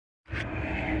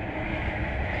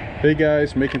Hey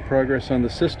guys, making progress on the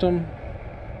system.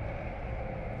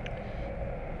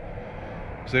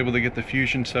 Was able to get the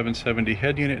Fusion 770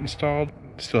 head unit installed.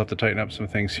 Still have to tighten up some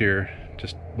things here.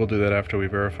 We'll do that after we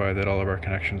verify that all of our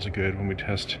connections are good when we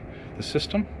test the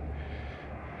system.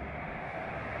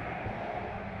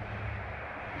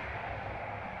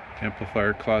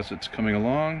 Amplifier closet's coming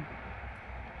along.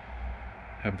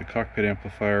 Have the cockpit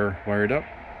amplifier wired up.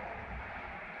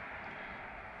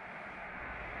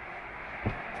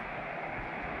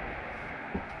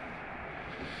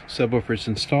 Subwoofer's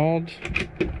installed.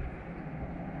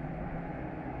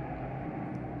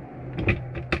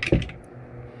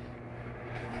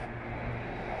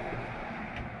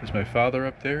 There's my father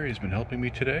up there. He's been helping me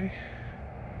today.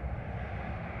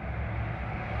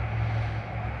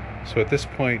 So at this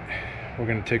point, we're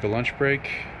going to take a lunch break,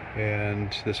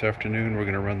 and this afternoon we're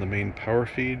going to run the main power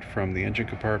feed from the engine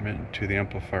compartment to the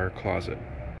amplifier closet.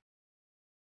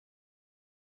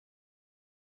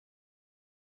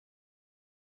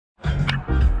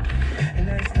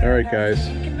 Alright guys,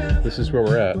 this is where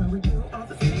we're at.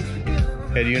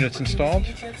 Head units installed.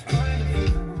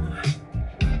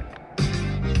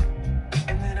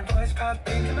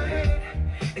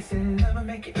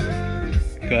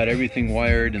 Got everything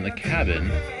wired in the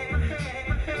cabin.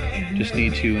 Just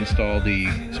need to install the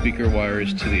speaker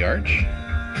wires to the arch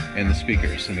and the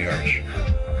speakers in the arch.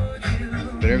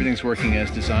 But everything's working as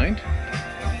designed.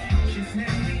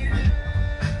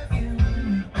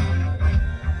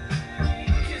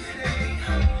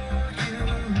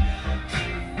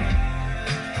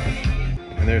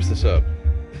 And there's the sub.